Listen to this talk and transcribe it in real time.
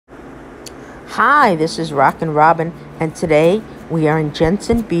Hi, this is Rockin' Robin, and today we are in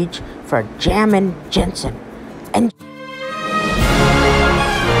Jensrn Beach for Jammin Jensen. And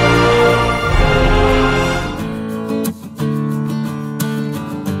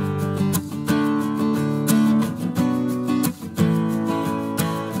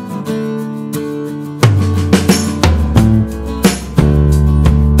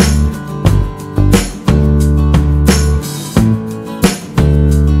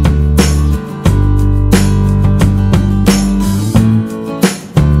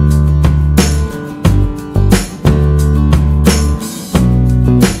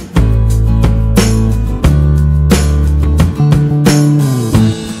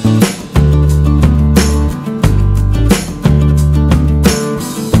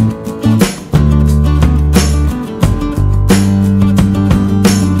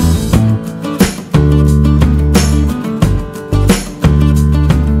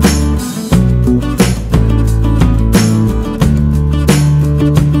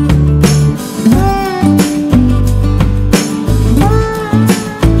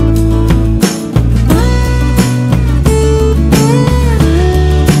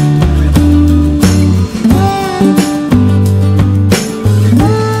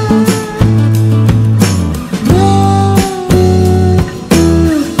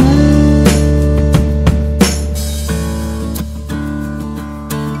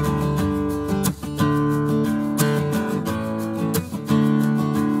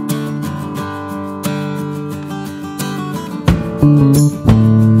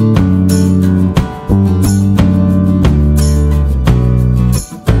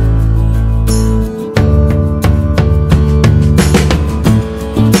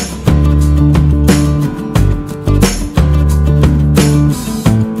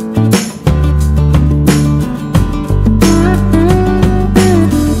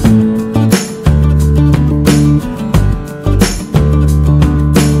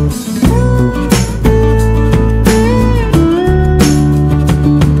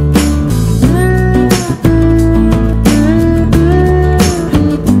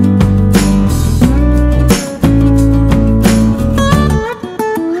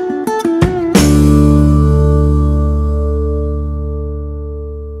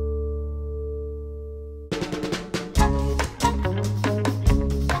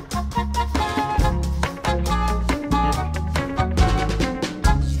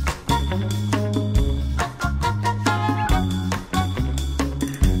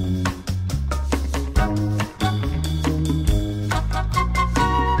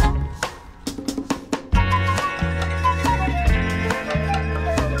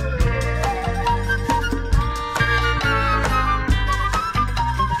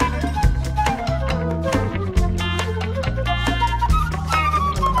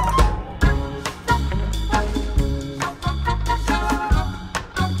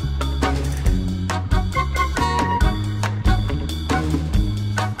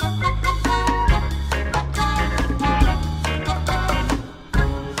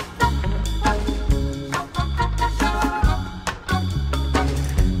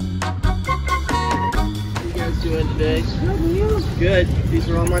today? Good. These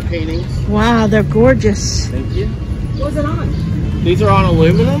are all my paintings. wow, they're gorgeous. Thank you. What's it on? These are on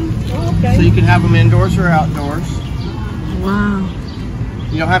aluminum, Okay. so you can have them indoors or outdoors. Wow.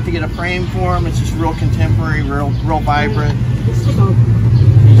 You don't have to get a frame for them. It's just real contemporary, real vibrant. It's like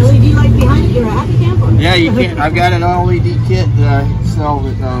a LED light behind it. You're a happy camper. Yeah, you can. I've got an LED kit that I sell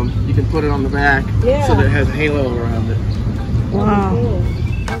that you can put it on the back, so that it has a halo around it. Wow. Cool.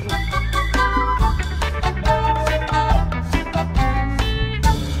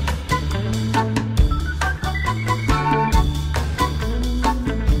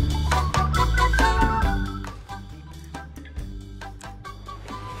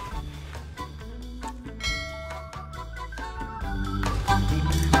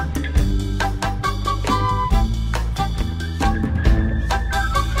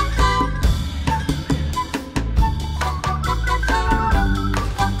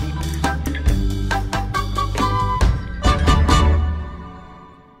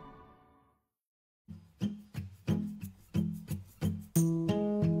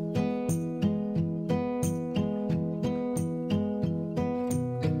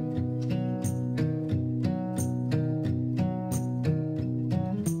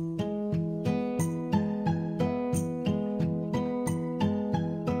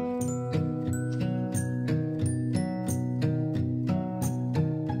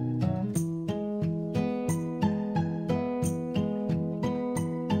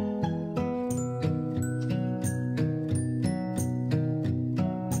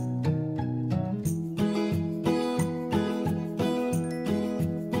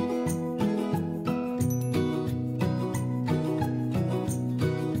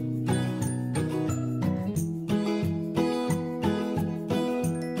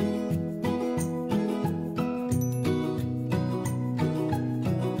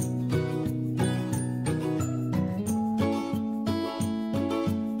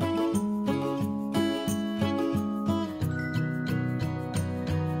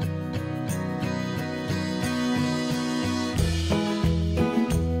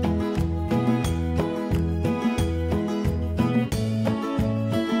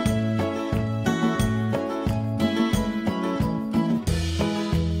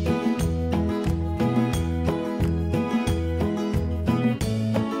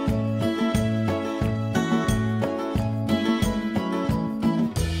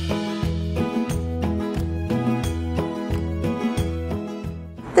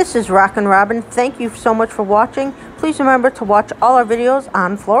 This is Rockin' Robin. Thank you so much for watching. Please remember to watch all our videos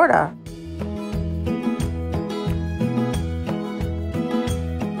on Florida.